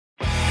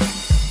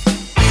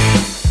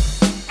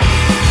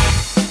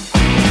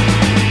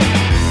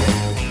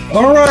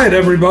All right,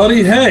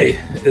 everybody. Hey,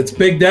 it's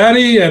Big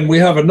Daddy, and we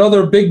have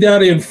another Big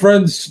Daddy and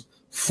Friends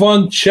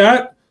fun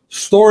chat,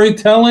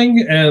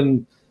 storytelling,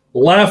 and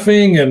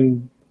laughing,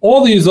 and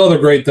all these other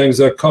great things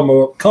that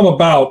come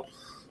about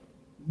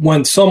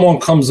when someone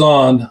comes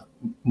on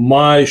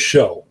my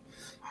show.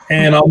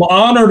 And I'm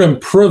honored and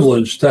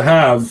privileged to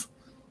have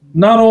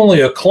not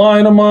only a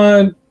client of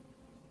mine,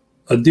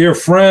 a dear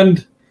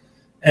friend,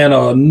 and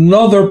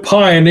another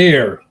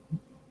pioneer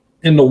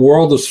in the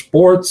world of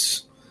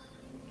sports,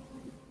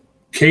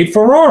 Kate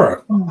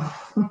Ferrara.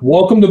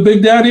 Welcome to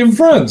Big Daddy and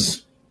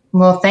Friends.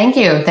 Well, thank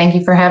you. Thank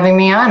you for having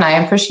me on.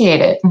 I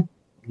appreciate it.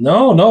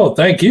 No,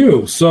 thank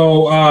you.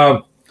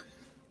 So,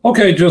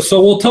 okay, just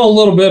so we'll tell a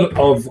little bit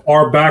of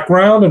our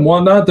background and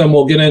whatnot, then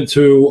we'll get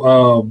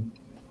into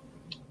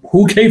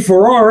who Kate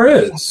Ferrara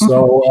is.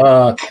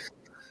 So,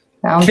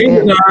 Kate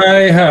good. and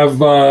I have,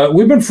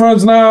 we've been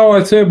friends now,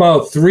 I'd say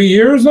about 3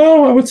 years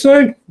now, I would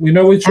say. We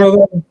know each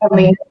other.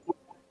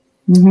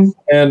 Mm-hmm.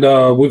 And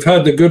we've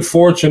had the good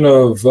fortune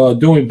of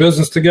doing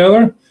business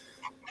together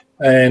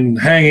and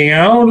hanging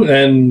out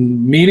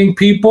and meeting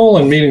people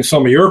and meeting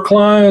some of your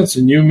clients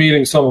and you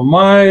meeting some of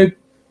my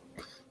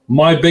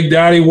Big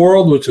Daddy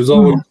world, which is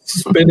always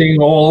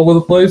spinning all over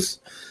the place.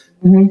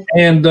 Mm-hmm.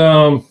 And,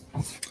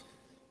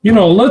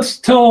 let's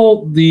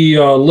tell the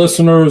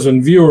listeners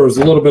and viewers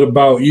a little bit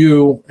about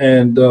you.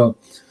 And,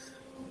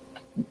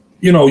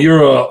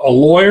 you're a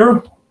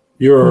lawyer,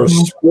 you're a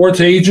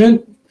sports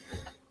agent.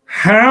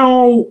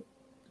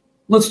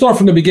 Let's start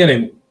from the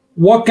beginning.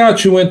 What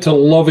got you into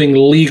loving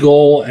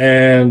legal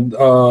and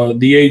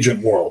the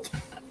agent world?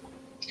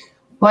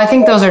 Well, I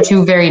think those are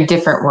two very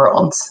different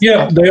worlds.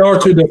 Yeah, they are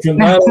two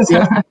different.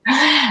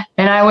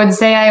 And I would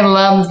say I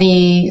love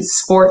the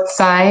sports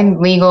side.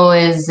 Legal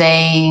is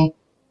a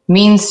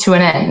means to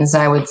an end,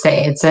 I would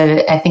say.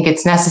 I think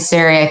it's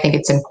necessary. I think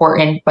it's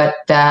important, but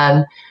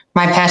my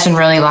passion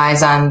really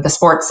lies on the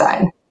sports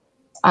side.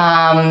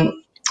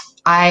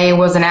 I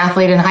was an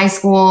athlete in high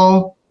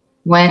school,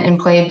 went and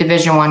played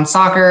Division I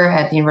soccer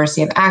at the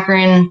University of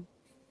Akron.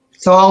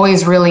 So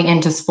always really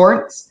into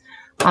sports.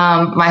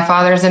 My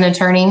father's an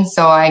attorney,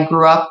 so I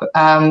grew up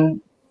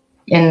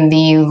in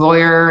the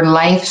lawyer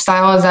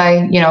lifestyle, as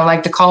I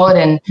like to call it.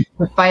 And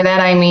by that,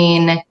 I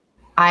mean,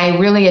 I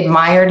really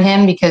admired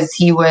him because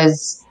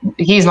he's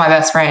my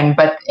best friend.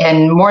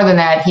 And more than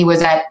that, he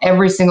was at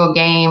every single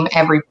game,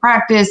 every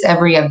practice,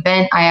 every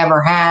event I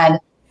ever had,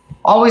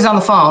 always on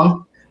the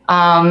phone.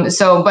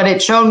 But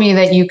it showed me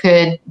that you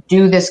could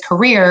do this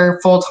career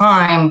full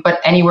time, but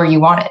anywhere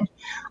you wanted,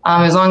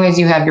 as long as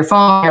you have your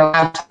phone, your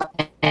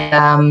laptop,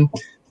 and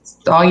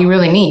all you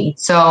really need.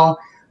 So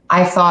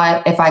I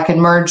thought if I could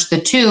merge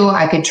the two,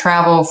 I could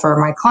travel for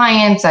my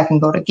clients. I can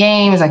go to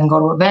games, I can go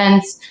to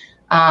events,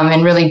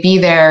 and really be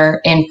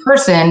there in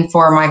person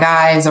for my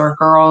guys or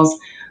girls.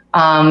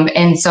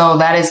 And so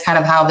that is kind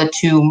of how the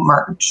two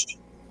merged.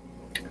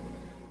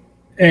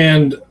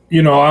 And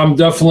I'm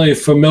definitely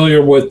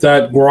familiar with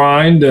that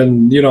grind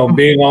and,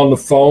 being on the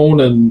phone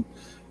and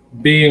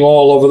being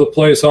all over the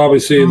place.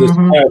 Obviously, this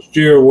past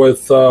year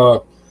with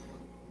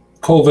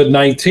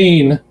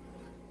COVID-19,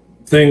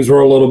 things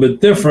were a little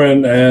bit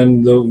different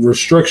and the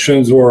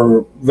restrictions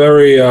were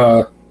very,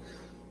 I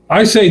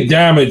say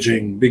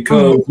damaging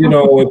because,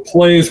 it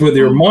plays with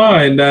your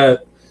mind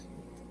that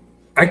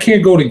I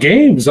can't go to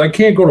games. I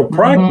can't go to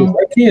practice.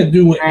 I can't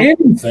do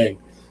anything.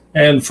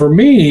 And for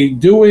me,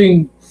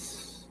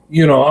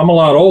 I'm a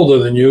lot older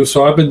than you,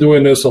 so I've been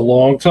doing this a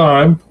long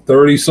time,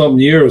 30-something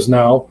years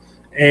now,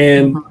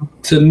 and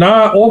to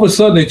not, all of a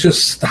sudden, it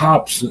just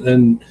stops,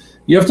 and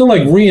you have to,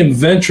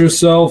 reinvent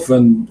yourself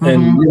and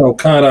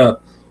kind of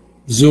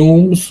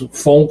Zooms,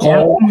 phone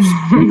calls,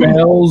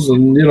 emails,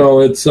 and,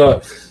 it's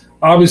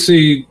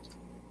obviously,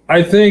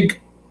 I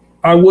think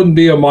I wouldn't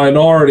be a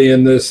minority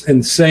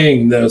in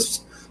saying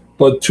this,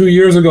 but 2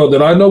 years ago,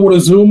 did I know what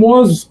a Zoom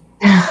was?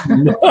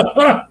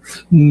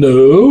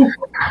 No,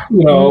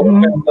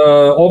 and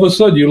all of a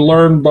sudden you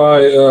learn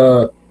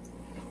by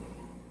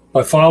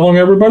following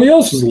everybody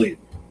else's lead.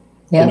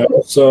 Yeah.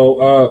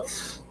 So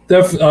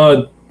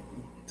definitely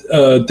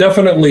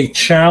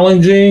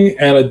challenging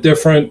and a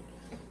different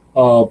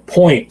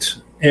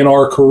point in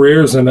our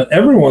careers and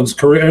everyone's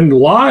career and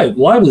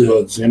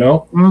livelihoods.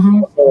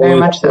 Very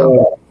much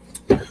so.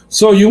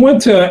 So you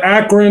went to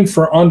Akron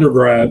for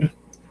undergrad.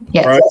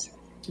 Yes. Right?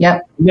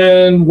 Yep.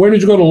 Then where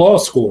did you go to law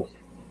school?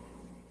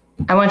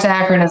 I went to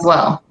Akron as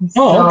well.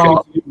 Okay.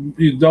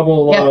 You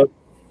double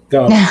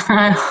got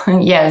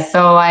it. Yes.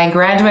 So I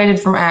graduated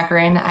from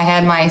Akron. I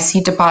had my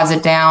seat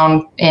deposit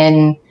down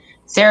in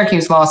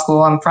Syracuse Law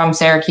School. I'm from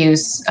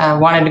Syracuse.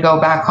 Wanted to go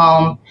back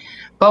home,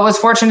 but was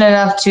fortunate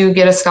enough to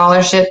get a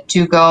scholarship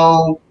to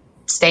go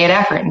stay at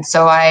Akron.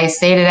 So I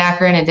stayed at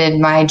Akron and did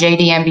my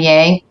JD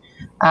MBA.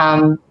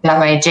 Got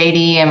my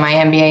JD and my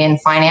MBA in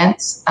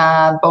finance,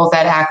 both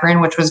at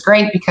Akron, which was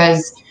great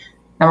because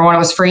number one, it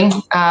was free.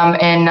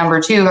 And number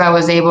two, I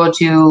was able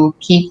to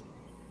keep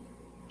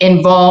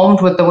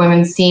involved with the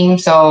women's team.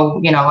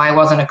 So, I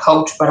wasn't a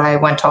coach, but I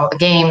went to all the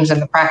games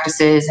and the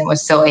practices and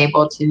was still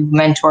able to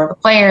mentor the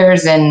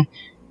players and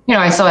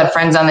I still had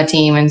friends on the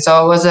team. And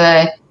so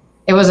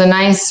it was a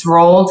nice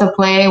role to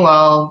play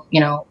while,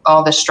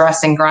 all the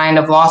stress and grind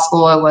of law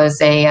school. It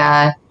was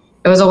a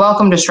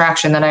welcome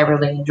distraction that I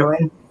really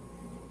enjoyed.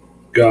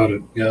 Got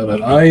it.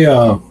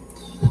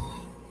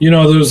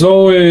 There's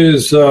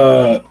always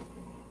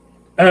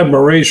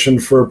admiration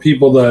for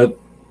people that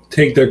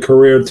take their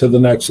career to the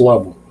next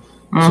level.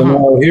 Mm-hmm. So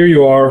now here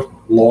you are,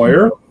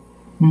 lawyer,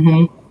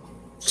 mm-hmm.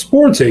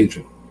 sports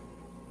agent.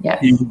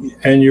 Yes.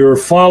 And you're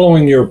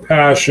following your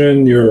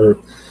passion, your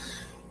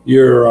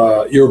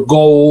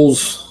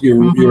goals,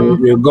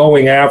 mm-hmm. you're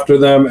going after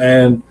them.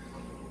 And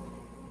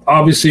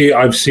obviously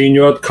I've seen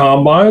you at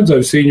combines,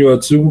 I've seen you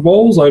at Super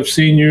Bowls, I've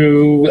seen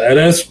you at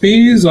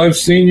SPs, I've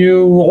seen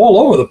you all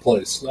over the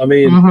place. I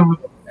mean,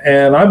 mm-hmm.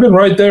 and I've been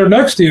right there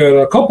next to you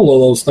at a couple of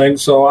those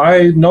things. So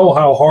I know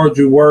how hard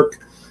you work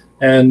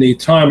and the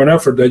time and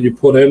effort that you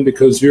put in,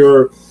 because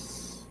you're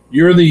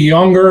the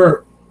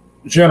younger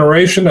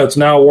generation that's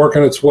now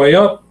working its way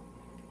up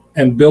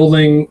and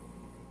building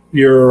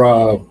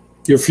your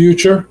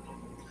future,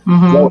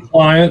 mm-hmm. more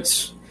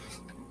clients,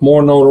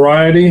 more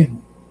notoriety,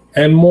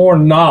 and more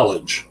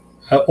knowledge,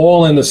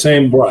 all in the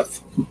same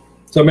breath.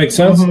 Does that make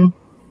sense?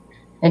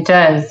 Mm-hmm. It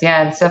does.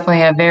 Yeah, it's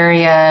definitely a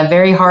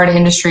very hard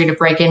industry to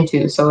break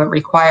into. So it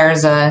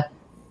requires a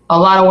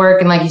lot of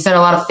work and, like you said, a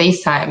lot of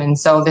face time. And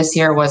so this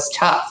year was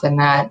tough in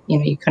that,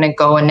 you couldn't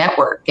go and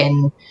network.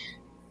 And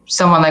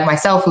someone like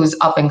myself who's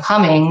up and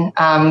coming,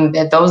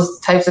 those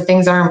types of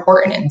things are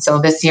important. And so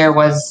this year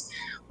was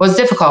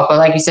difficult. But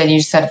like you said, you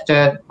just have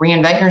to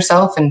reinvent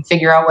yourself and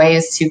figure out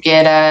ways to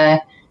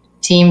get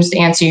teams to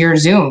answer your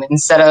Zoom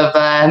instead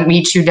of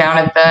meet you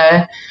down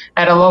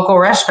at a local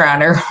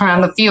restaurant or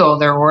on the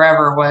field or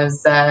wherever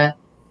was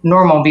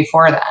normal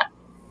before that.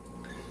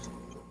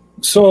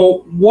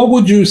 So what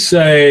would you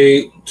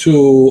say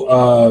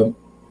to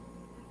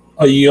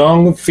a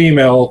young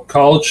female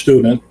college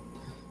student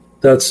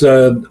that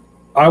said,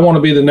 I want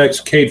to be the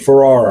next Kate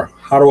Ferrara?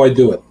 How do I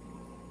do it?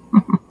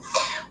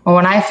 Well,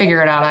 when I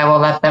figure it out, I will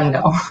let them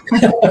know.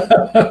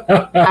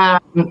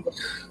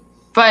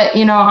 But,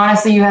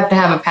 honestly, you have to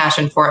have a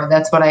passion for it.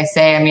 That's what I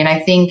say. I mean, I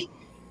think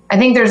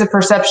there's a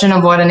perception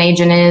of what an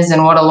agent is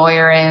and what a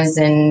lawyer is,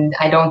 and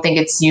I don't think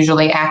it's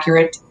usually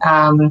accurate.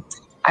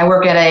 I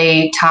work at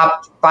a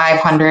top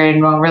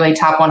 500, really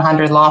top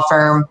 100 law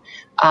firm.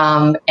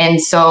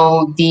 And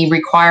so the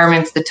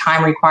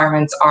time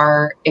requirements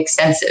are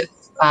extensive.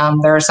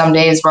 There are some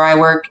days where I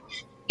work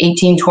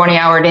 18,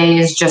 20-hour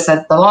days just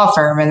at the law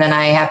firm, and then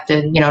I have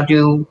to,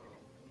 do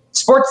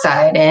sports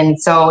side.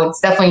 And so it's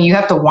definitely, you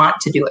have to want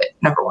to do it,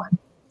 number one.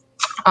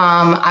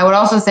 I would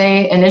also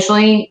say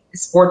initially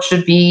sports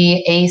should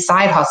be a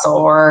side hustle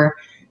or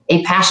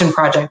a passion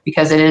project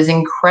because it is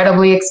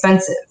incredibly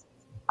expensive.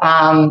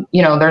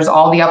 There's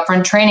all the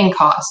upfront training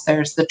costs.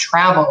 There's the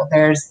travel.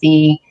 There's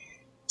the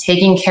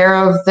taking care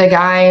of the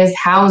guys'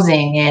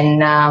 housing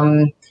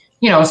and,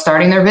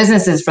 starting their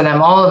businesses for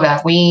them. All of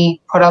that we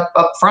put up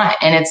front,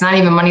 and it's not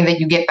even money that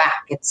you get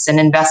back. It's an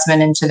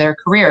investment into their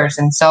careers.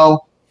 And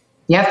so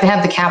you have to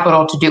have the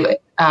capital to do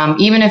it.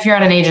 Even if you're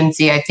at an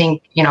agency, I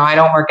think, I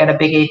don't work at a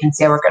big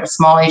agency. I work at a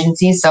small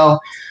agency. So,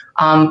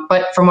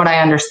 but from what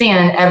I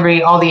understand,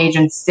 all the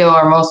agents still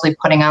are mostly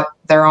putting up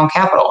their own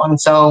capital.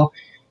 And so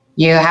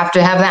you have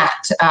to have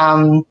that.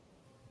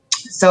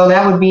 So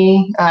that would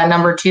be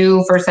number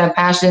two. First, have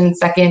passion.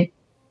 Second,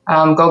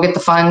 go get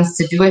the funds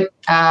to do it.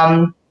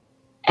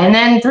 And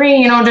then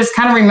three, just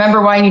kind of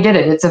remember why you did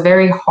it. It's a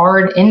very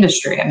hard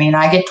industry. I mean,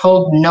 I get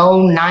told no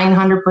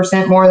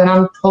 900% more than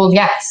I'm told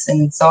yes.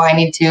 And so I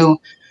need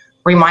to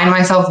remind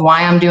myself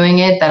why I'm doing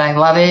it, that I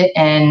love it,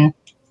 and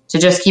to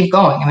just keep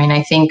going. I mean,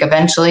 I think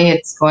eventually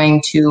it's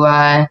going to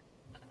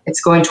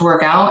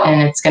work out,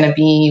 and it's going to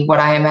be what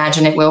I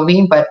imagine it will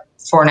be. But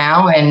for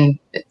now and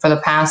for the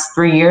past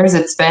 3 years,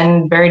 it's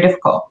been very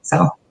difficult.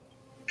 So.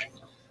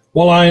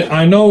 Well,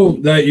 I know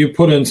that you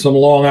put in some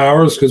long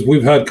hours because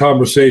we've had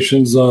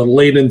conversations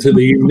late into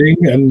the evening.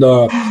 And,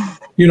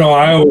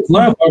 I always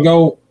laugh. I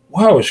go,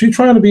 wow, is she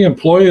trying to be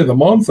employee of the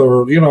month?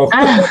 Or,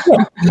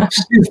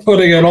 she's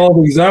putting in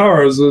all these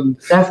hours. And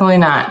Definitely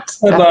not.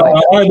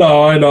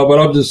 I know, but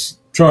I'm just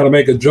trying to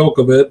make a joke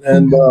of it.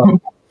 And,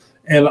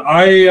 and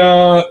I,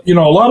 a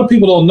lot of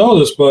people don't know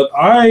this, but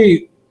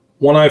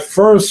when I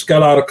first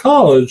got out of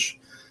college,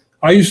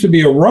 I used to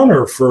be a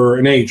runner for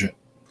an agent.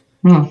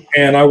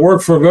 And I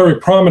worked for a very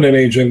prominent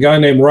agent, a guy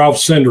named Ralph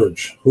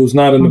Sindridge, who's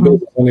not in the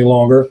business any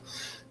longer.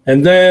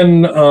 And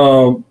then,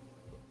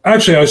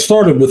 actually, I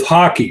started with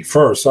hockey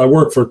first. I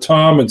worked for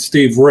Tom and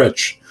Steve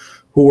Rich,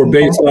 who were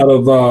based out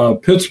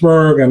of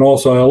Pittsburgh and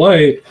also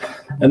LA.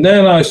 And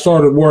then I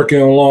started working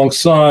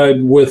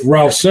alongside with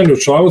Ralph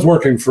Sindridge. So I was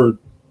working for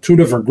two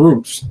different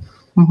groups.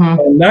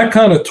 And that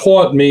kind of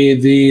taught me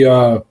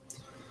the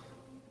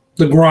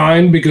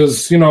grind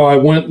because, I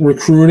went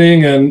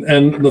recruiting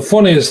and the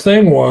funniest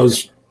thing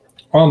was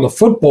on the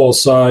football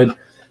side,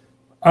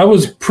 I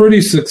was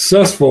pretty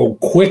successful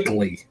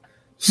quickly.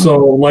 So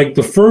like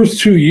the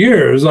first 2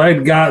 years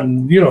I'd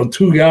gotten,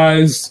 two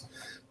guys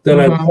that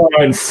had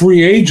signed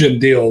free agent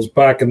deals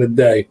back in the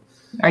day.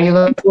 Are you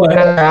looking for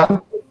another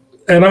job?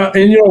 And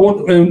you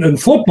know, in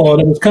football,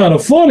 it was kind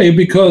of funny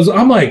because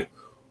I'm like,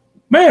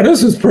 man,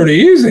 this is pretty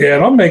easy,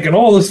 and I'm making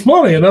all this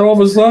money. And then all of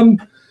a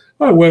sudden,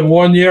 I went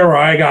 1 year where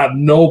I got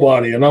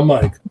nobody, and I'm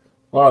like,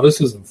 wow,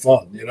 this isn't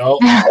fun, you know?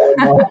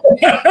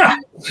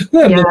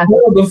 Then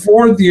the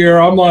fourth year,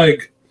 I'm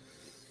like,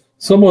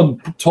 someone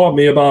taught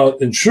me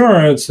about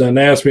insurance and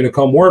asked me to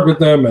come work with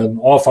them, and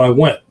off I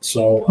went.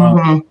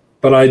 So,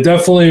 but I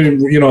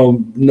definitely, you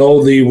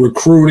know the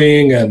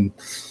recruiting and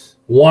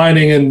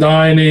whining and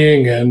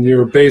dining, and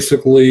you're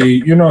basically,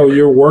 you know,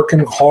 you're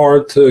working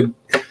hard to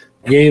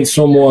gain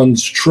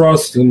someone's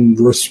trust and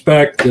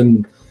respect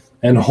and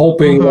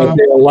hoping that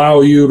they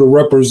allow you to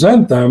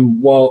represent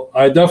them. Well,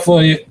 I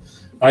definitely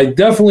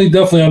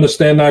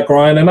understand that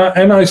grind, and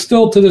I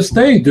still to this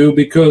day do,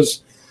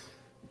 because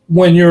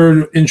when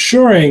you're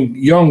insuring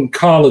young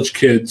college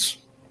kids,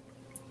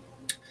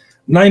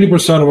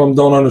 90% of them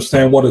don't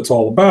understand what it's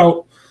all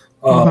about.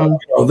 You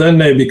know, then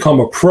they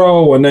become a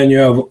pro, and then you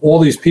have all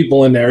these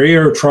people in their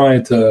ear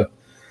trying to,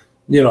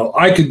 you know,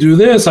 I could do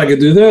this,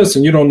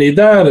 and you don't need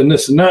that, and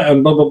this and that,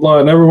 and blah, blah, blah.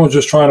 And everyone's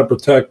just trying to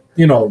protect,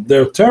 you know,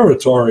 their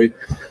territory.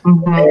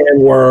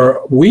 And where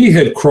we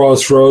hit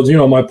crossroads, you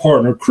know, my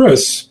partner,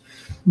 Chris,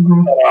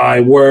 and I,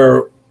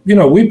 where, you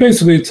know, we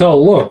basically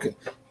tell, look,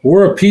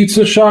 we're a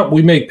pizza shop,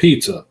 we make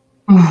pizza.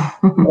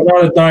 We're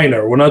not a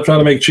diner. We're not trying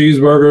to make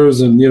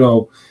cheeseburgers and, you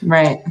know,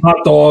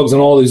 hot dogs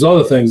and all these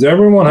other things.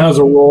 Everyone has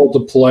a role to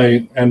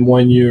play. And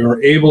when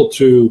you're able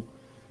to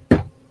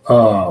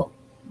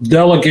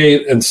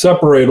delegate and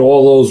separate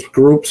all those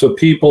groups of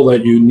people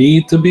that you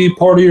need to be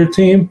part of your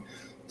team,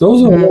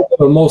 those are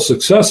the most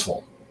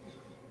successful,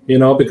 you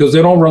know, because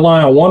they don't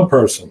rely on one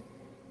person.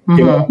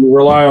 You know, you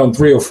rely on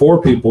 3 or 4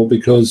 people,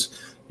 because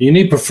you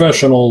need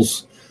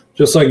professionals,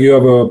 just like you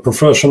have a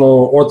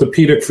professional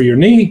orthopedic for your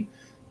knee,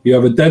 you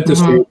have a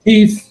dentist for your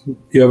teeth,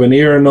 you have an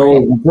ear and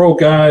nose and throat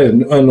guy,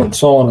 and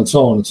so on and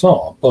so on and so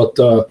on. But,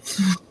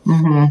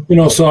 you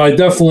know, so I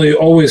definitely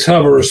always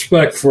have a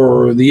respect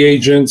for the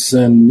agents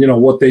and, you know,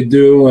 what they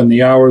do and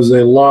the hours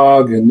they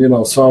log. And, you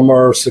know, some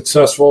are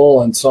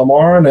successful and some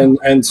aren't,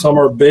 and some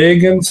are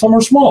big and some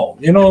are small.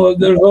 You know,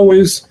 you're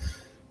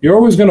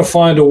always going to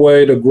find a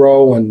way to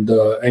grow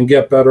and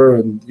get better.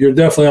 And you're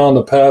definitely on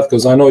the path,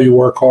 because I know you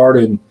work hard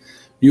and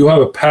you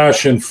have a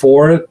passion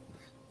for it.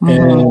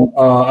 And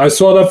I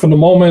saw that from the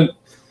moment,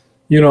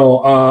 you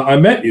know, I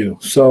met you.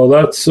 So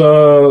that's,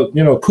 you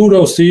know,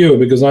 kudos to you,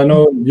 because I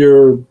know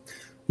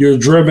you're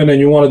driven and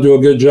you want to do a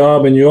good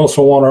job, and you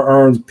also want to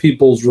earn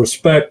people's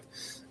respect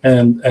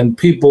and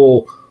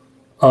people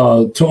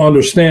to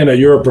understand that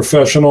you're a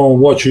professional in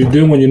what you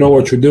do when you know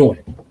what you're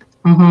doing.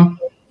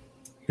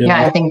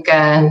 I think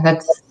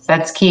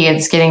that's key.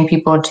 It's getting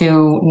people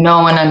to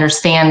know and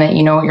understand that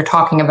you know what you're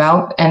talking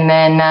about, and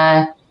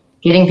then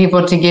getting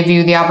people to give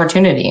you the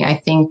opportunity. I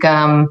think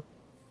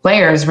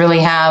players really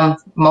have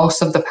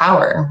most of the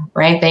power,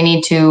 right? They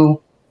need to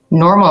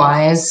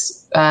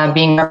normalize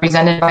being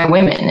represented by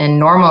women,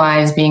 and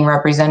normalize being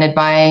represented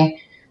by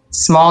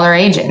smaller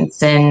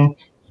agents. And,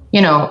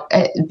 you know,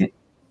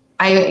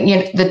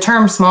 the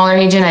term smaller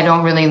agent, I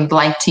don't really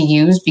like to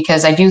use,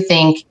 because I do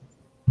think,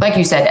 like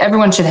you said,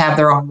 everyone should have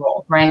their own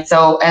role, right?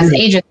 So as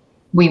agents,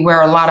 we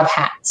wear a lot of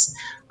hats.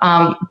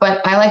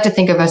 But I like to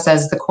think of us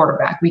as the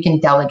quarterback. We can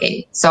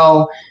delegate.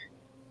 So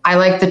I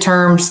like the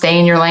term stay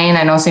in your lane.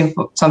 I know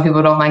some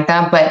people don't like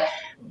that, but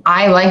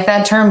I like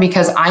that term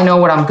because I know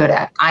what I'm good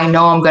at. I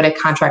know I'm good at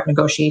contract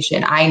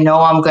negotiation. I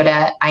know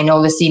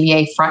the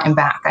CBA front and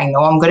back. I know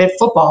I'm good at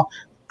football.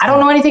 I don't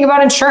know anything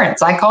about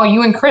insurance. I call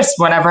you and Chris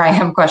whenever I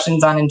have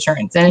questions on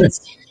insurance. And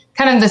it's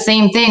kind of the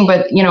same thing,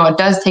 but you know, it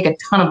does take a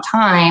ton of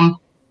time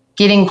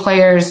getting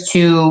players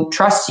to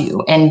trust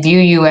you and view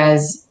you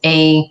as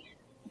a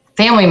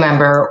family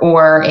member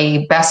or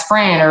a best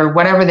friend, or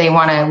whatever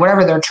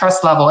their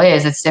trust level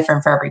is. It's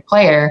different for every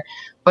player,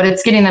 but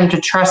it's getting them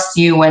to trust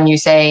you when you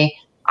say,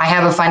 I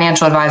have a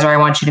financial advisor I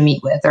want you to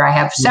meet with, or I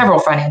have several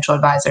financial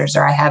advisors,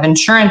 or I have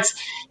insurance.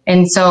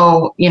 And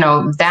so, you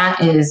know,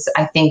 that is,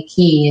 I think,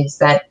 key, is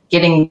that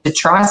getting the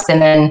trust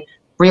and then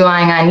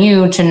relying on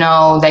you to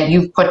know that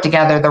you've put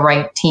together the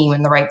right team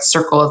and the right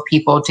circle of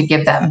people to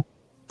give them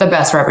the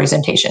best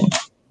representation.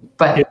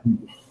 But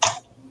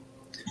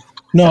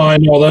no, I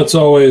know that's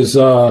always,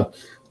 you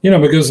know,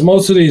 because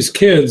most of these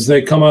kids,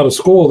 they come out of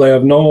school, they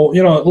have no,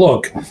 you know,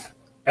 look,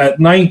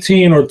 at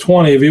 19 or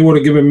 20, if you would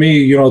have given me,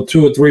 you know,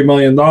 $2 or $3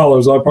 million,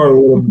 I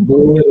probably would have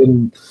blew it.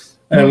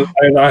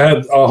 And I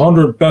had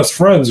 100 best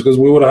friends because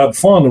we would have had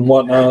fun and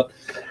whatnot.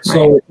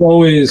 So it's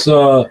always,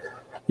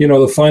 you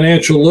know, the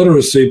financial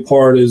literacy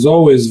part is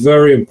always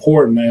very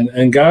important.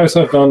 And guys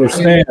have to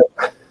understand,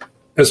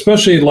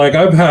 especially like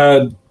I've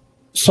had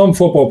some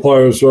football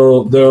players,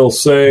 they'll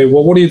say,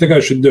 well, what do you think I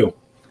should do?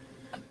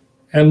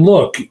 And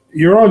look,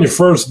 you're on your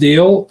first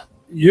deal.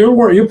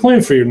 You're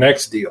playing for your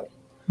next deal.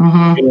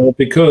 You know,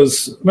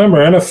 because remember,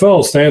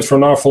 NFL stands for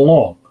not for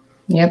long.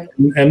 Yep.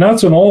 And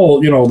that's in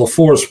all, you know, the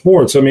 4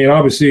 sports. I mean,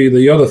 obviously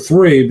the other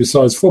 3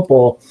 besides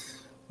football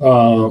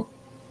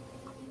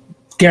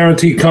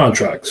guaranteed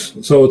contracts.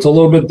 So it's a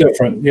little bit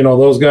different. You know,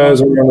 those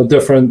guys are on a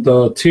different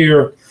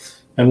tier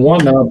and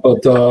whatnot.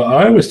 But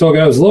I always tell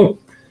guys, look,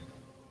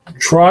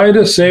 try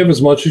to save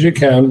as much as you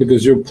can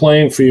because you're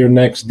playing for your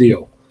next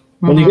deal.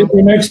 When you get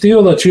your next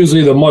deal, that's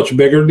usually the much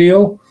bigger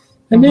deal.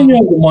 And then you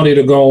have the money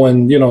to go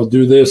and, you know,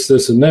 do this,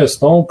 this, and this.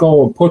 Don't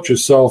go and put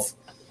yourself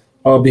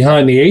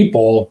behind the 8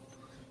 ball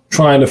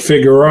trying to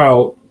figure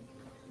out,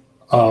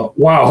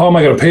 wow, how am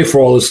I going to pay for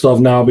all this stuff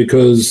now?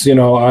 Because, you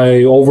know,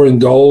 I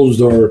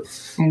overindulged or,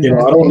 you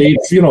know, I don't need,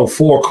 you know,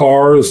 4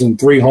 cars and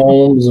 3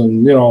 homes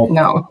and, you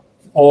know,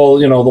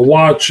 all, you know, the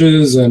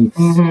watches and,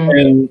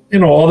 and, you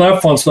know, all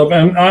that fun stuff.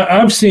 And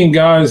I've seen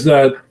guys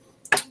that,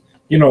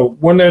 you know,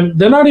 when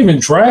they're not even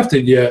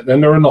drafted yet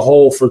and they're in the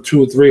hole for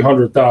 $200,000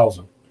 or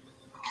 $300,000.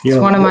 It's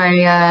one of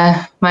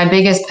my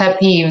biggest pet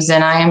peeves,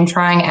 and I am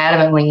trying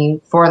adamantly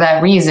for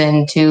that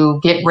reason to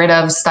get rid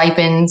of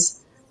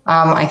stipends.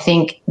 I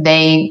think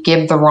they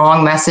give the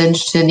wrong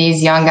message to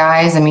these young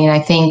guys. I mean, I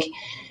think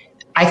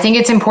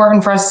it's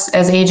important for us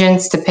as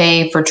agents to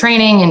pay for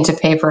training and to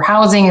pay for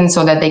housing, and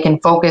so that they can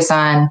focus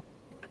on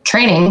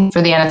training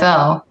for the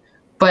NFL.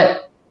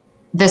 But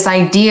this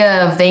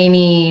idea of they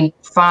need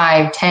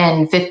 $5,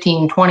 $10,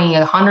 $15,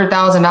 $20,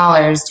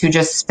 $100,000 to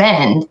just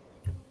spend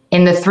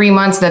in the 3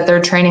 months that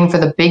they're training for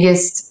the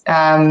biggest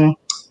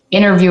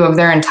interview of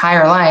their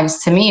entire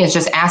lives, to me, is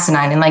just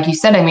asinine. And like you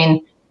said, I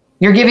mean,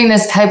 you're giving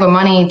this type of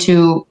money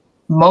to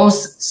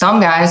some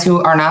guys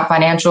who are not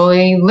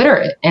financially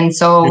literate. And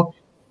so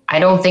I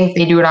don't think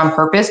they do it on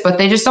purpose, but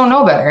they just don't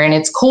know better. And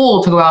it's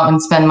cool to go out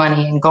and spend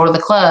money and go to the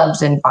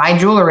clubs and buy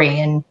jewelry.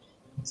 And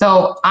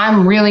so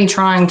I'm really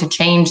trying to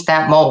change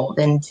that mold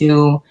and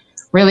to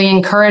really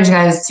encourage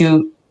guys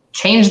to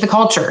change the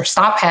culture.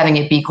 Stop having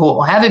it be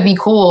cool. Have it be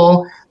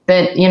cool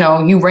that, you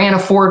know, you ran a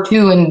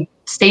 4.2 and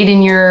stayed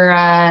in your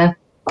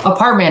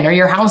apartment or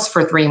your house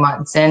for 3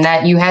 months, and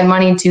that you had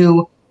money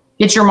to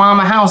get your mom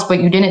a house,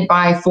 but you didn't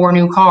buy 4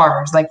 new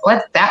cars. Like,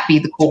 let that be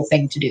the cool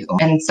thing to do.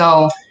 And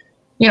so,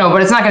 you know,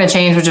 but it's not going to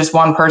change with just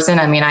one person.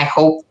 I mean, I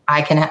hope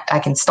I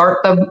can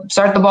start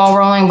the ball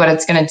rolling, but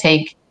it's going to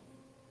take,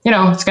 you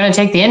know, it's going to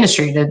take the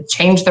industry to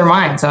change their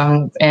minds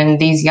and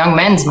these young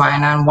men's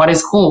mind on what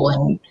is cool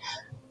and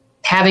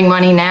having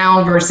money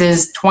now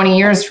versus 20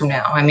 years from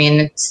now. I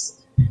mean,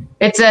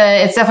 it's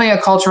definitely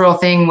a cultural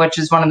thing, which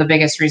is one of the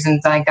biggest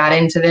reasons I got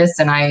into this,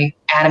 and I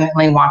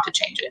adamantly want to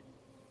change it.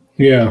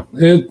 Yeah.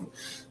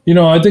 You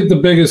know, I think the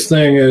biggest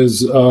thing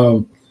is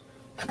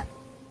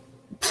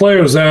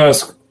players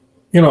ask,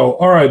 you know,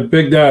 all right,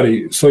 Big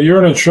Daddy, so you're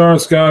an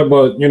insurance guy,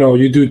 but, you know,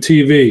 you do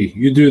TV,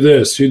 you do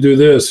this, you do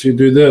this, you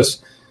do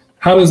this.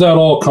 How does that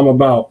all come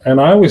about?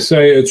 And I always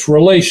say it's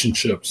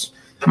relationships.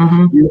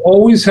 You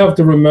always have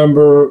to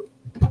remember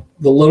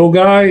the little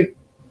guy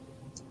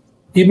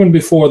even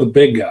before the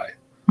big guy.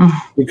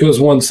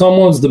 Because when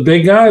someone's the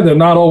big guy, they're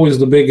not always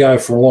the big guy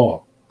for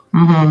long.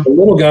 The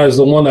little guy is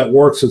the one that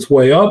works its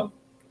way up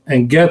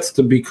and gets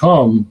to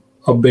become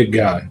a big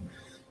guy.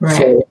 Right.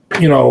 So,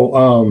 you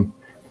know,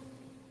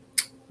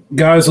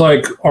 guys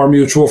like our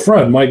mutual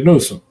friend, Mike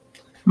Newsom.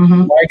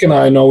 Mike and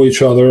I know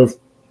each other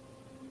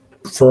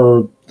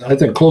for, I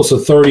think, close to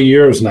 30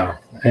 years now.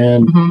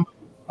 And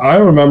I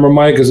remember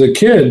Mike as a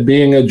kid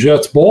being a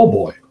Jets ball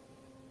boy,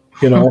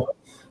 you know.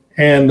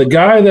 And the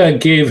guy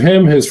that gave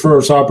him his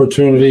first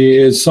opportunity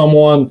is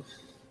someone,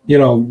 you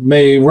know,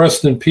 may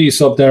rest in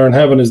peace up there in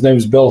heaven. His name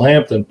is Bill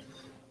Hampton.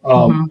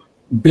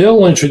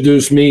 Bill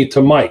introduced me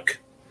to Mike.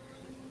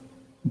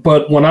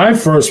 But when I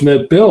first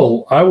met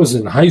Bill, I was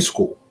in high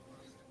school.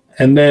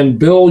 And then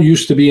Bill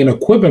used to be an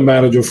equipment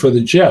manager for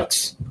the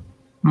Jets.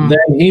 Then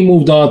he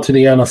moved on to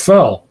the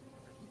NFL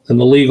in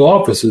the league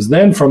offices.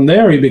 Then from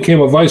there, he became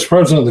a vice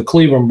president of the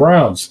Cleveland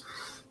Browns.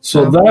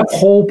 So that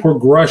whole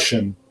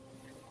progression,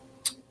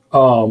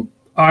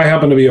 I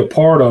happen to be a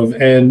part of,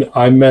 and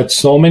I met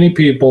so many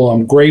people.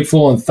 I'm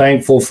grateful and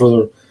thankful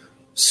for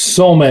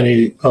so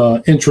many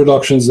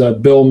introductions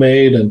that Bill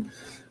made and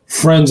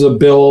friends of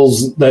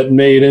Bill's that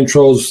made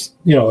intros,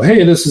 you know,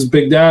 hey, this is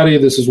Big Daddy,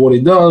 this is what he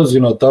does,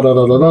 you know,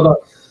 da-da-da-da-da-da.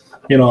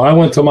 You know, I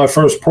went to my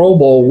first Pro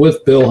Bowl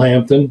with Bill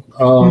Hampton,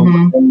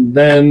 and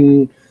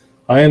then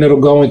I ended up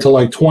going to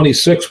like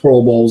 26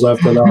 Pro Bowls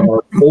after that,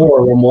 or 4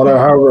 or whatever,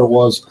 however it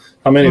was,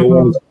 how many it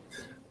was.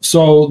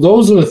 So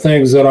those are the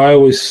things that I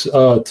always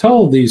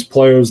tell these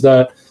players,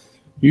 that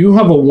you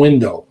have a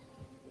window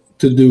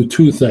to do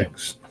 2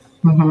 things.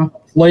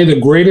 Play the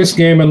greatest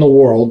game in the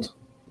world,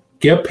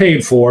 get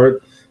paid for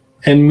it,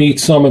 and meet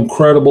some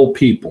incredible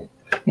people.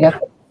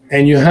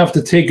 And you have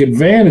to take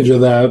advantage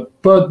of that,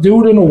 but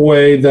do it in a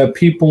way that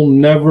people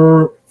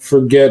never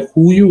forget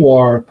who you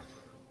are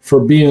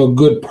for being a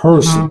good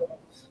person,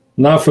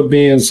 not for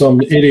being some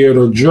idiot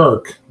or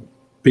jerk.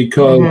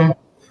 Because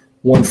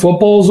when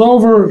football's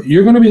over,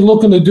 you're going to be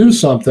looking to do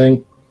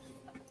something,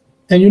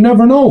 and you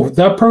never know.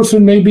 That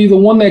person may be the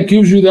one that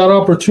gives you that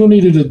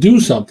opportunity to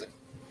do something.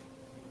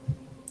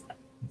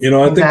 You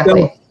know,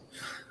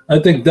 I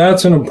think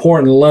that's an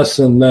important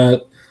lesson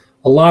that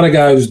a lot of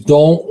guys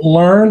don't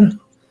learn,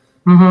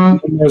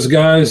 Mm-hmm. There's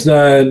guys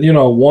that, you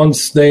know,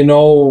 once they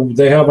know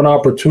they have an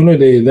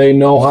opportunity, they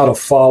know how to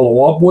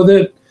follow up with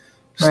it,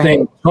 stay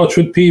in touch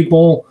with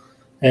people,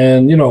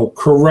 and, you know,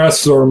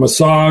 caress or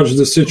massage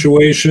the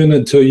situation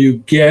until you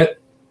get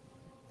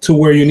to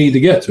where you need to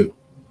get to.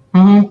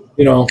 Mm-hmm.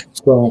 You know,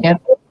 so.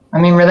 Yep. I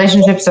mean,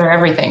 relationships are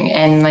everything.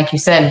 And like you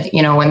said,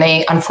 you know, when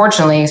they,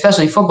 unfortunately,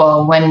 especially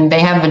football, when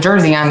they have the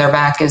jersey on their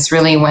back is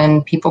really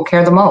when people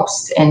care the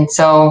most. And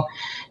so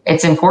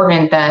it's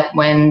important that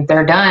when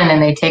they're done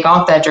and they take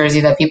off that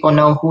jersey, that people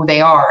know who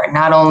they are,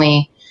 not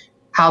only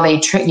how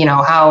they,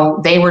 how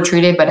they were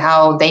treated, but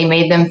how they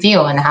made them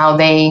feel and how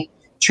they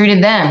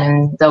treated them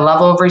and the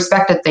level of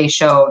respect that they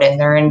showed and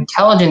their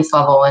intelligence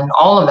level. And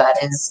all of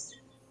that is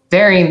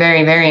very,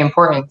 very, very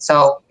important.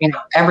 So, you know,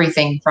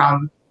 everything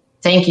from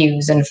thank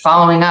yous and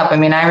following up. I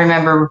mean, I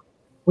remember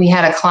we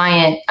had a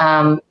client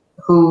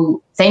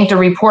who thanked a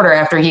reporter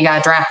after he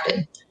got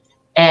drafted.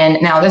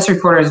 And now this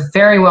reporter is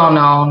very well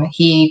known.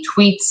 He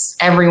tweets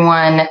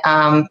everyone.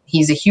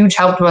 He's a huge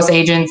help to us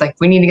agents. Like,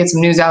 we need to get some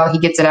news out. He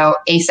gets it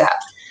out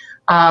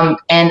ASAP.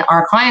 And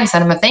our client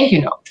sent him a thank you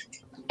note.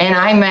 And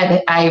I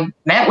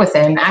met with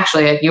him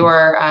actually at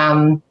your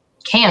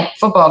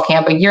football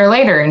camp a year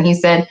later. And he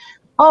said,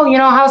 oh, you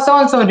know, how's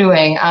so-and-so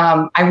doing?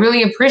 I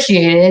really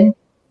appreciated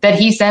that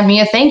he sent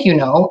me a thank you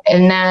note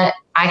and that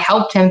I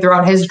helped him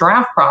throughout his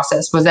draft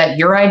process. Was that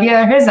your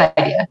idea or his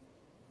idea?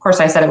 Of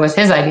course, I said it was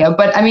his idea.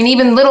 But I mean,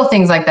 even little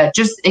things like that,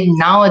 just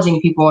acknowledging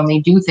people when they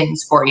do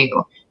things for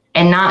you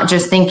and not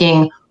just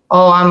thinking,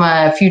 oh, I'm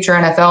a future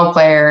NFL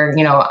player.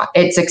 You know,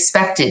 it's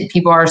expected.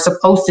 People are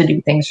supposed to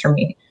do things for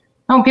me.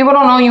 No, people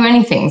don't owe you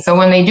anything. So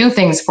when they do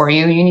things for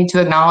you, you need to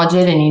acknowledge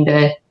it and you need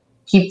to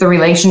keep the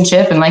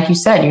relationship. And like you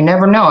said, you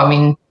never know. I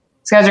mean,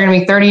 these guys are going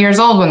to be 30 years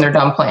old when they're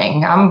done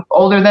playing. I'm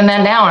older than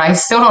that now, and I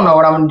still don't know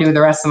what I'm going to do the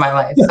rest of my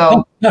life.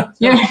 So,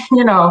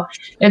 you know,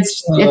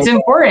 it's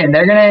important.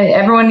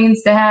 Everyone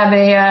needs to have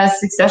a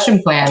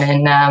succession plan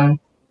and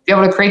be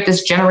able to create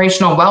this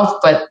generational wealth.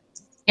 But,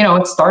 you know,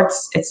 it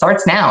starts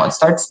now. It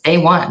starts day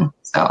one.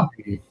 So,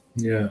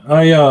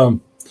 yeah,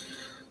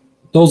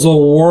 those are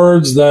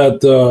words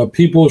that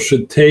people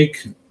should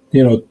take.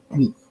 You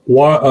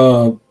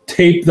know,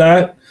 tape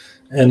that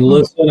and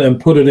listen and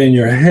put it in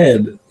your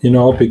head, you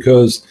know,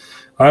 because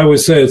I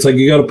always say it's like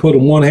you got to put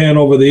one hand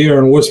over the ear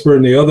and whisper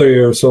in the other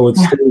ear so it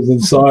stays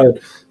inside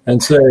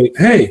and say,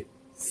 hey,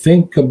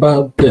 think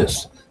about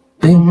this.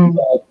 Think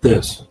about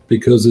this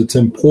because it's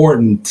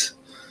important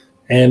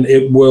and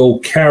it will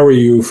carry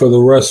you for the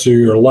rest of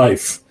your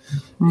life.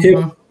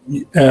 If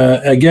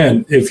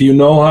you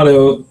know how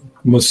to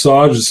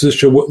massage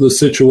the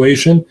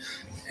situation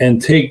and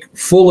take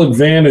full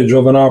advantage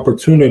of an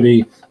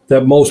opportunity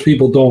that most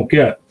people don't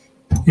get.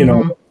 You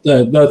know,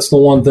 that's the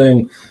one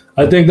thing.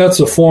 I think that's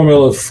a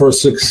formula for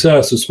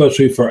success,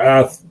 especially for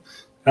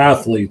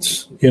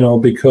athletes, you know,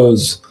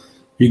 because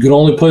you can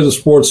only play the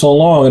sport so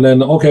long and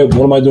then, okay, what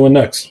am I doing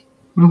next?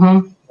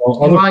 And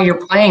while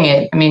you're playing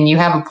it, I mean, you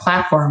have a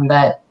platform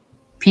that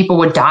people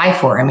would die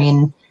for. I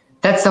mean,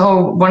 that's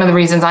one of the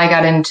reasons I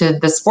got into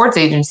the sports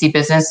agency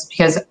business,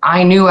 because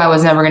I knew I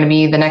was never going to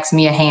be the next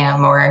Mia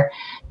Hamm or,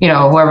 you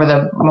know, whoever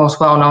the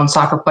most well-known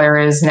soccer player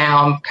is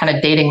now. I'm kind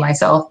of dating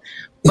myself.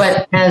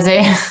 But as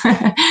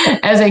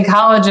a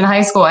college and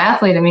high school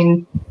athlete, I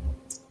mean,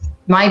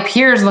 my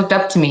peers looked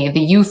up to me,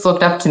 the youth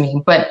looked up to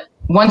me. But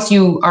once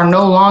you are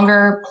no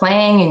longer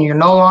playing and you're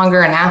no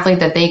longer an athlete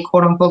that they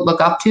quote unquote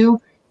look up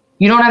to,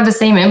 you don't have the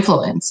same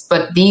influence.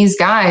 But these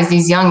guys,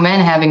 these young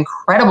men have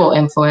incredible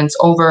influence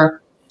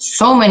over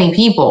so many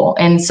people.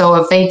 And so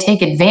if they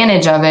take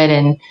advantage of it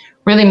and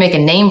really make a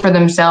name for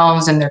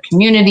themselves and their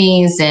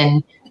communities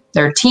and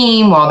their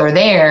team while they're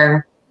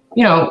there,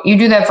 you know, you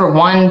do that for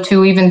 1,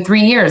 2, even 3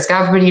 years.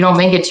 God forbid you don't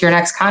make it to your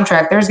next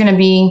contract. There's going to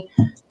be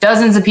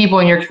dozens of people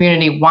in your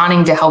community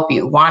wanting to help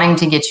you, wanting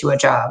to get you a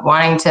job,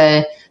 wanting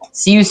to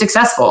see you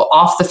successful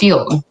off the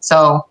field.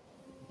 So,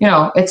 you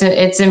know,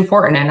 it's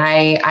important. And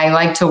I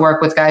like to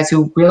work with guys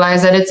who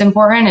realize that it's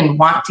important and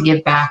want to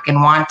give back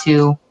and want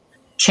to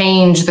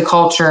change the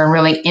culture and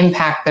really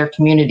impact their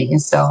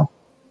communities. So,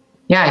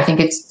 yeah, I think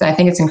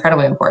it's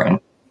incredibly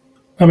important.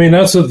 I mean,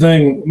 that's the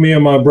thing. Me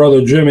and my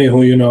brother Jimmy,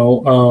 who you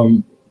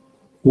know,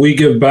 we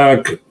give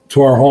back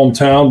to our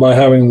hometown by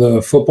having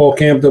the football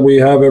camp that we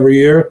have every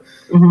year.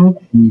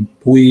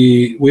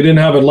 We didn't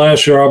have it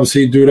last year,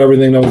 obviously, due to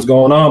everything that was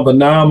going on. But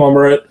now,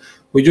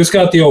 we just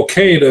got the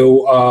okay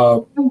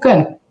to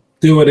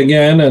do it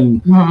again,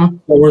 and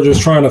we're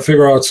just trying to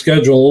figure out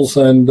schedules.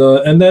 And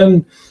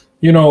then,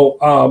 you know,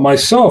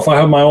 myself, I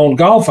have my own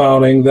golf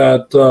outing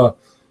that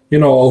you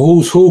know, a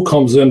who's who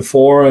comes in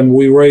for, and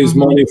we raise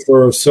money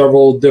for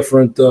several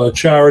different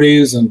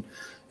charities and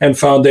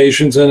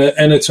foundations,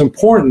 and it's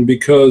important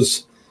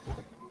because,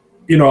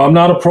 you know, I'm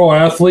not a pro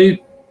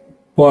athlete,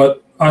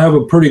 but I have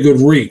a pretty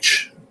good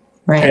reach,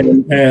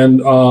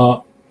 and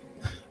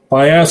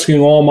by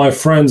asking all my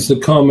friends to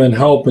come and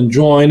help and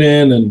join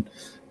in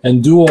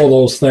and do all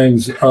those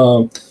things,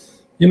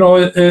 you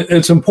know,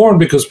 it's important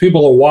because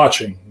people are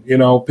watching. You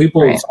know,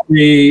 people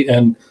see,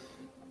 and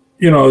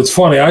it's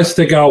funny. I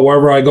stick out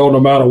wherever I go, no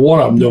matter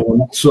what I'm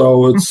doing.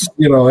 So it's,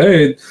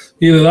 hey,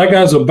 either that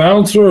guy's a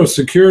bouncer or a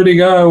security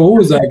guy. Who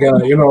is that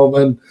guy?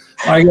 And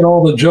I get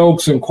all the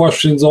jokes and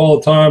questions all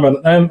the time.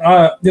 And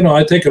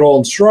I take it all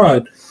in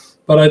stride.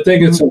 But I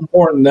think it's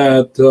important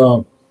that,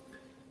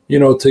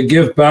 to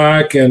give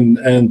back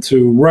and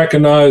to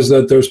recognize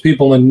that there's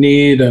people in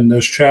need and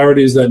there's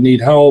charities that need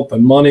help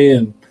and money.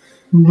 And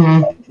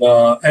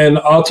and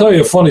I'll tell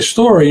you a funny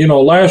story.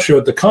 Last year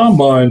at the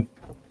Combine,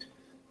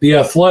 The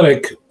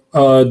Athletic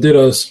did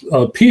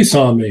a piece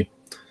on me.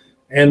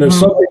 And there's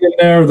something in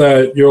there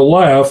that you'll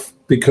laugh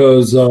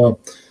because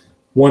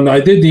when I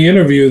did the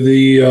interview,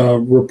 the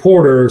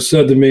reporter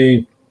said to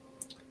me,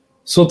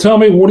 "So tell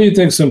me, what do you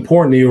think is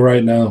important to you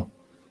right now?"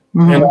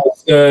 And I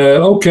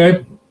said,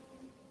 "Okay,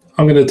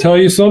 I'm going to tell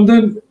you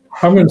something.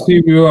 I'm going to see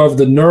if you have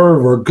the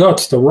nerve or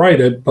guts to write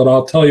it, but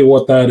I'll tell you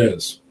what that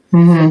is.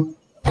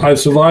 I've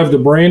survived a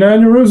brain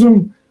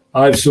aneurysm,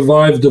 I've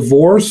survived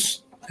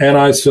divorce, and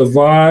I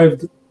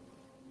survived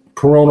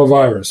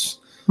coronavirus.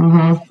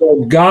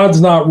 So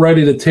God's not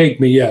ready to take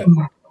me yet.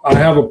 I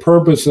have a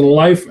purpose in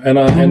life, and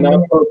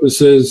that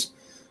purpose is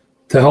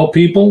to help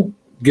people,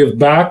 give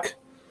back,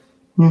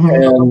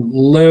 and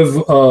live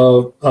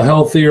a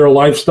healthier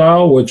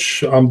lifestyle,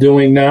 which I'm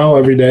doing now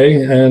every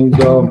day. And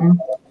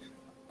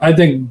I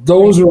think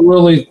those are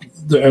really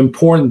the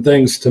important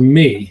things to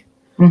me,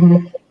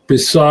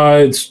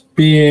 besides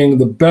being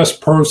the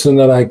best person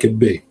that I could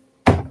be."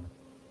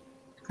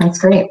 That's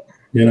great.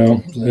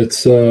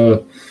 It's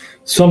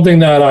something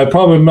that I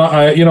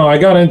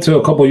got into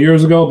a couple of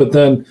years ago, but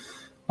then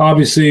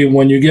obviously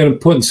when you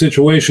get put in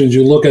situations,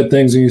 you look at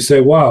things and you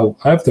say, wow,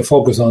 I have to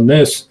focus on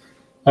this.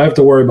 I have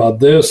to worry about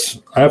this.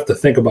 I have to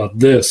think about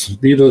this.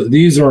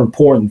 These are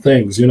important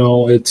things. And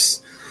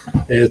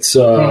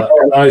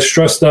I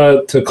stress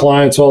that to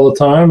clients all the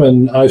time.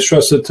 And I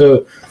stress it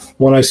to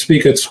when I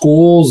speak at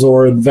schools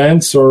or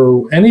events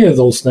or any of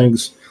those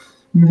things.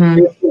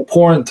 It's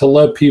important to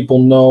let people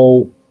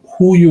know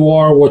who you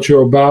are, what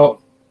you're about,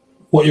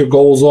 what your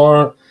goals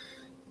are,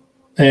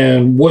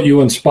 and what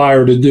you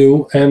inspire to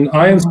do. And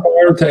I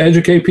inspire to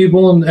educate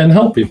people and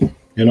help people,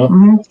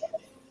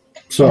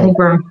 So I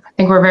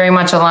think we're very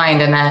much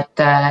aligned in that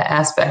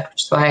aspect,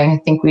 which is why I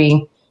think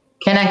we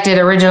connected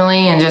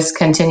originally and just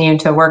continue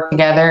to work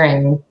together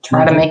and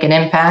try to make an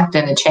impact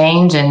and a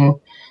change and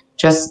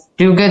just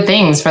do good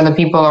things for the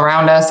people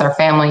around us, our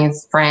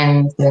families,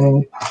 friends,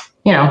 and,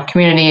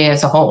 community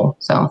as a whole.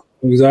 So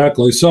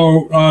exactly.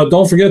 So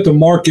don't forget to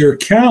mark your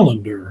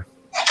calendar.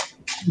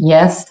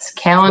 Yes,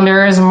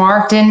 calendar is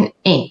marked in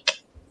ink.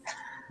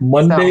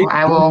 Monday. So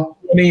I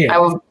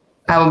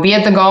will be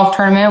at the golf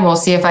tournament. We'll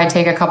see if I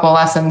take a couple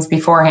lessons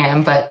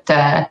beforehand, but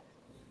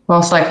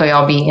most likely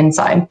I'll be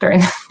inside during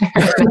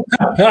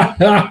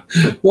that.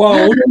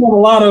 Well, we have a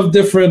lot of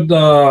different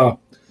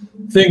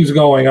things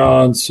going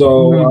on.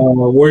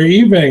 So we're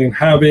even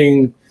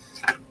having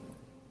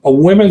a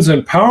women's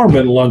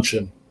empowerment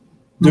luncheon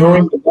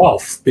during the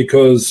golf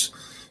because,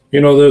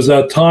 there's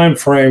that time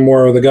frame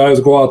where the guys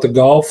go out to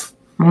golf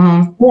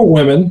or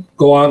women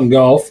go out and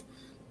golf.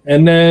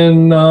 And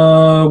then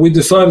we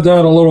decided to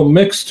add a little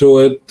mix to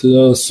it.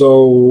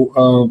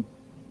 So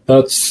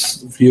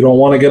that's, if you don't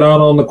want to get out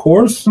on the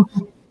course,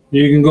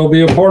 you can go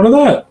be a part of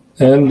that.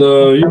 And,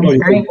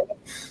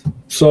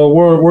 so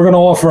we're going to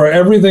offer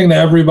everything to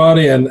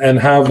everybody and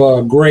have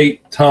a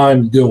great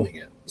time doing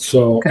it.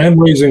 So,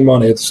 and raising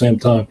money at the same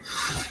time.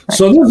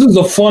 So this is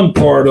the fun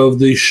part of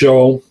the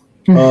show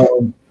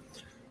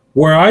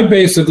where I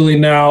basically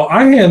now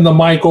I hand the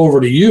mic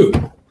over to you.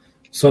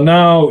 So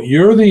now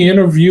you're the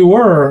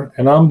interviewer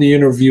and I'm the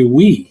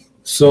interviewee.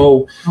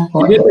 So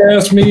you get to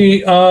ask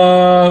me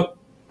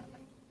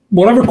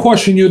whatever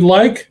question you'd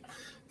like.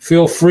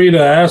 Feel free to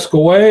ask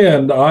away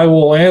and I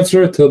will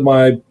answer it to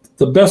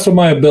the best of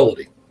my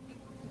ability.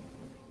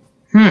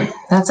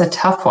 That's a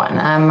tough one.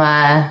 I'm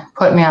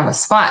putting me on the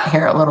spot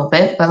here a little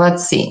bit, but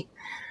let's see.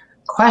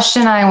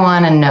 Question I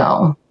want to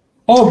know.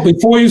 Oh,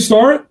 before you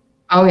start?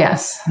 Oh,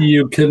 yes.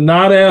 You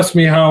cannot ask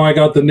me how I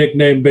got the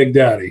nickname Big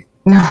Daddy.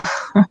 No.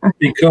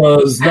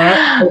 Because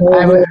that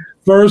was the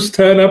first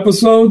 10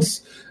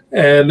 episodes,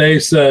 and I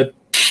said,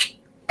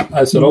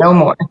 no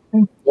more.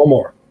 No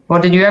more.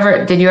 Well, did you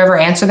ever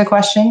answer the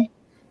question?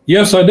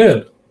 Yes, I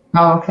did.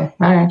 Oh, okay.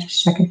 All right,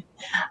 just checking.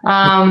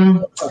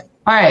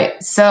 All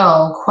right.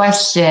 So,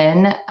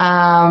 question: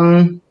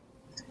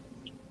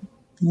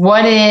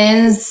 what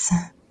is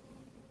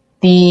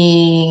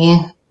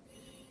the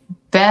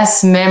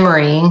best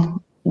memory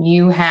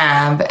you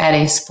have at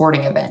a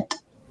sporting event?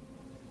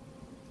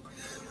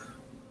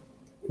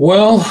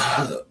 Well,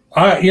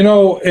 I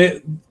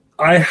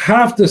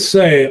have to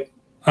say,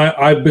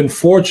 I've been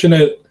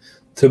fortunate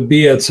to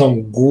be at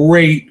some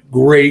great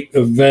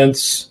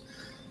events.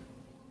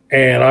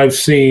 And I've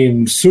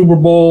seen Super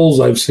Bowls,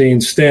 I've seen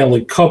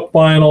Stanley Cup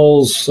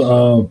finals.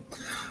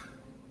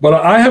 But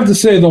I have to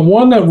say the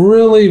one that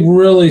really,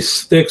 really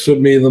sticks with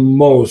me the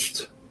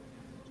most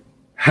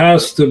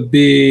has to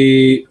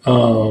be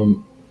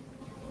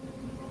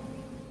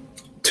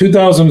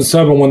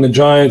 2007 when the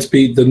Giants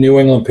beat the New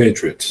England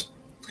Patriots.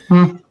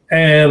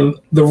 And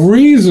the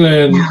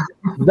reason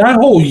that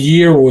whole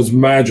year was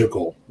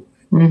magical.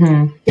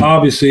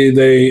 Obviously,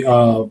 they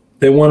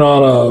went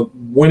on a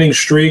winning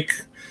streak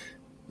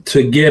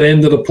to get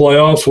into the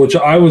playoffs, which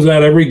I was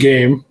at every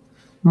game.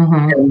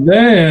 And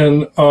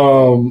then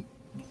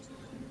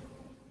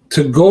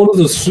to go to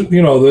the,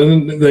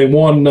 then they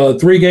won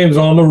 3 games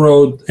on the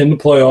road in the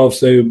playoffs.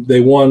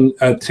 They won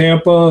at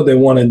Tampa, they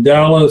won in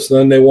Dallas,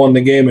 then they won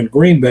the game in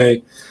Green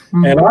Bay.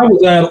 And I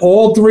was at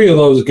all 3 of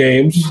those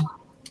games.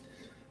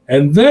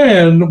 And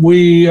then then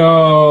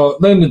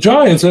the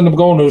Giants ended up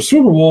going to the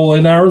Super Bowl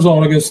in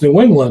Arizona against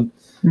New England.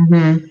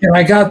 And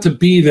I got to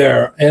be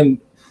there. And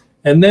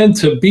then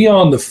to be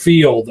on the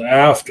field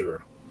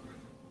after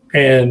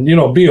and,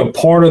 be a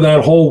part of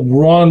that whole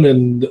run.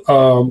 And,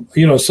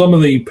 some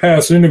of the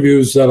past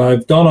interviews that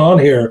I've done on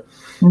here,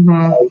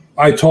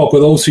 I talk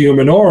with Osi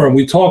Umenyiora, and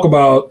we talk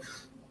about,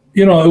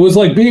 it was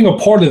like being a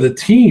part of the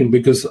team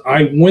because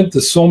I went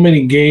to so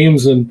many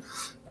games and,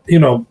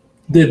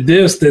 did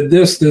this,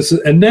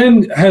 and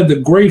then had the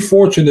great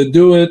fortune to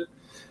do it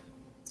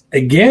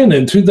again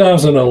in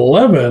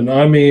 2011.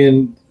 I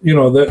mean,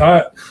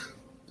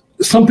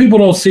 some people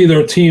don't see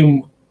their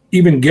team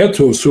even get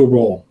to a Super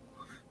Bowl.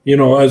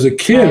 As a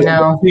kid,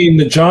 I've seen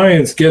the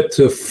Giants get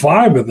to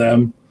 5 of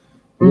them,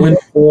 win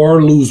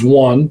 4, lose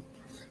 1.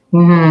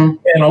 And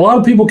a lot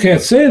of people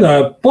can't say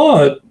that,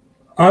 but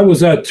I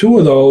was at 2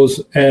 of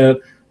those, and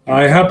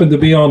I happened to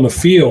be on the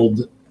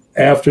field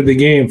after the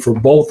game for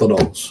both of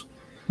those.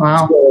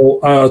 Wow.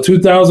 So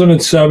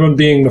 2007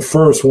 being the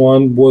first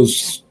one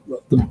was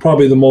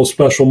probably the most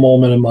special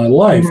moment in my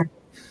life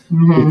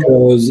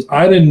because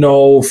I didn't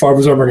know if I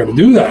was ever going to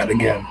do that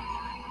again.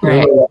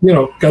 Right.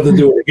 Got to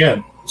do it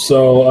again.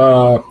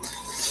 So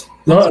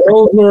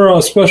those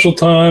were special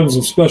times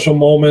and special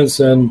moments,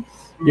 and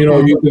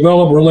you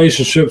develop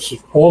relationships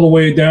all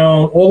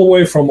the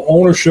way from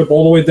ownership,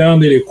 all the way down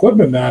to the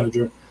equipment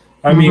manager.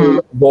 I mean,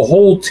 the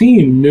whole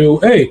team knew,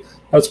 hey,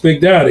 that's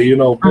Big Daddy.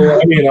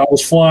 I mean, I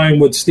was flying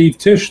with Steve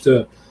Tisch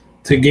to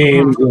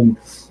games,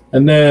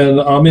 and then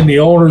I'm in the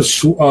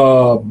owner's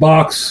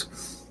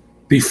box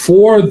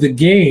before the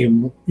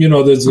game.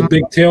 There's a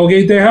big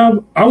tailgate they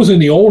have. I was in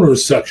the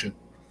owner's section.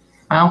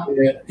 Wow.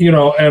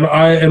 And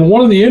in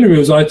one of the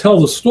interviews, I tell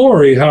the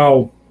story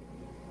how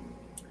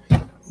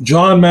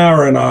John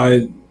Mara and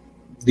I,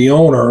 the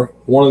owner,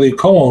 one of the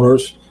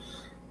co-owners,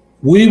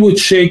 we would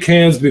shake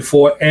hands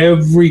before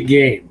every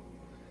game.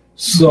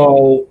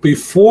 So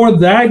before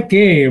that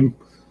game,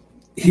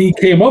 he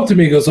came up to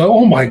me and goes,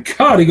 oh, my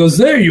God. He goes,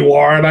 there you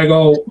are. And I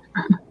go,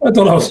 I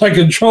thought I was like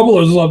in trouble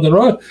or something,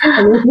 right?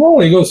 I go, well,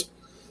 he goes,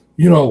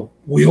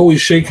 we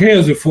always shake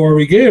hands before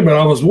every game. And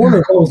I was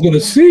wondering if I was going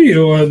to see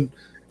you. And,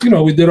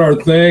 we did our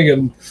thing.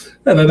 And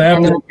then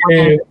after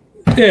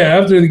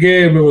the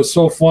game, it was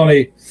so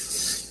funny.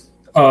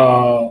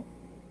 I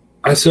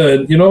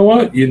said, you know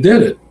what? You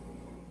did it.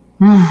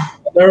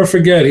 I'll never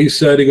forget. He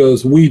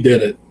goes, we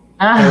did it.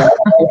 I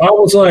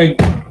was like,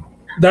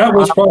 that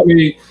was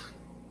probably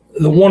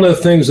one of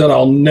the things that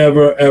I'll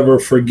never, ever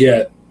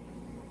forget.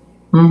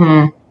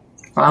 Wow.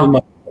 In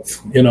my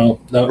life.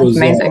 That was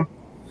amazing.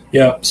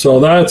 So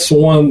that's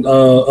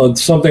one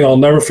something I'll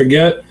never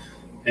forget,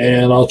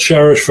 and I'll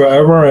cherish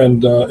forever.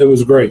 And it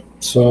was great.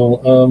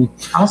 So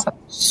awesome.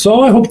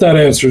 So I hope that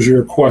answers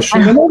your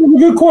question. And that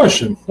was a good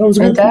question. That was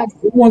a good question.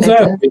 Everyone's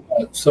asking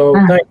that. So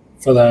thank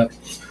you for that.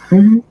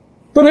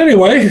 But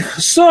anyway,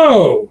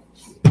 so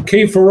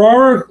Kate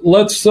Ferrara,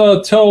 let's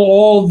tell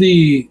all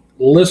the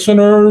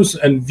listeners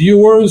and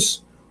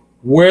viewers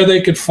where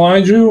they could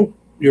find you,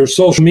 your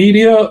social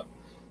media.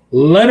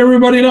 Let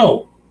everybody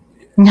know.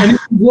 Anyone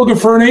looking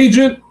for an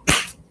agent,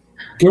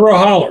 give her a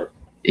holler.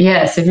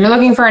 Yes, if you're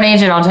looking for an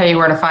agent, I'll tell you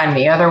where to find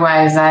me.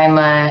 Otherwise,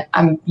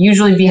 I'm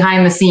usually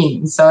behind the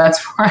scenes, so that's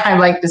where I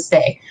like to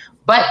stay.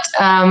 But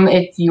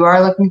if you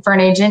are looking for an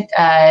agent,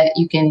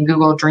 you can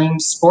Google Dream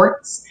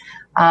Sports.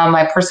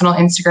 My personal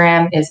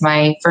Instagram is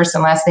my first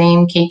and last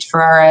name, Kate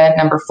Ferrara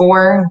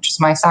 4, which is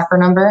my soccer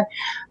number.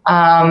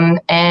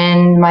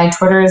 And my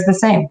Twitter is the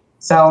same.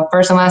 So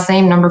first and last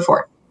name,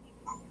 4.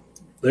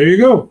 There you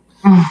go.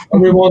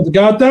 Everyone's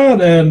got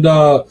that. And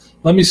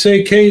let me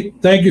say, Kate,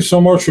 thank you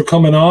so much for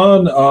coming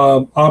on.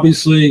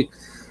 Obviously,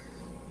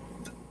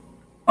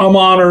 I'm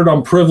honored.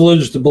 I'm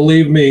privileged.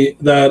 Believe me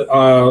that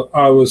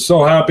I was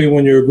so happy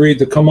when you agreed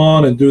to come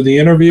on and do the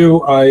interview.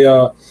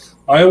 I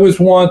always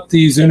want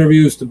these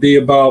interviews to be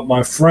about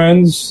my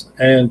friends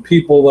and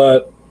people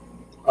that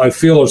I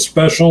feel are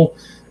special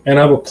and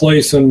have a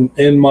place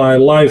in my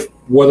life,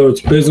 whether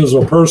it's business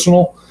or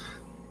personal.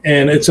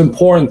 And it's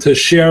important to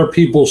share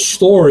people's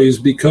stories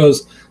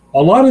because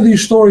a lot of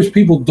these stories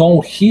people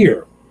don't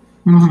hear.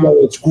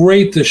 So it's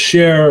great to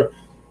share.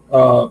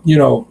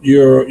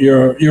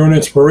 You're an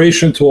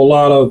inspiration to a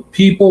lot of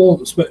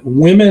people,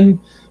 women,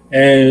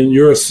 and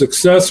you're a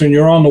success and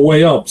you're on the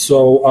way up.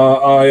 So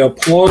I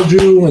applaud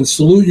you and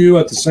salute you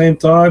at the same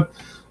time.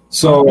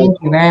 So thank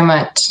you very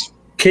much.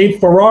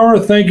 Kate Ferrara,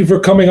 thank you for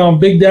coming on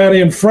Big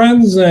Daddy and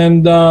Friends.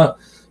 And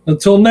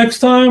until next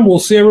time, we'll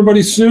see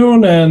everybody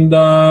soon and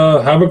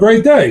have a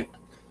great day.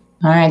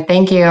 All right.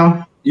 Thank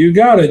you. You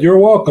got it. You're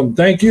welcome.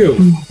 Thank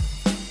you.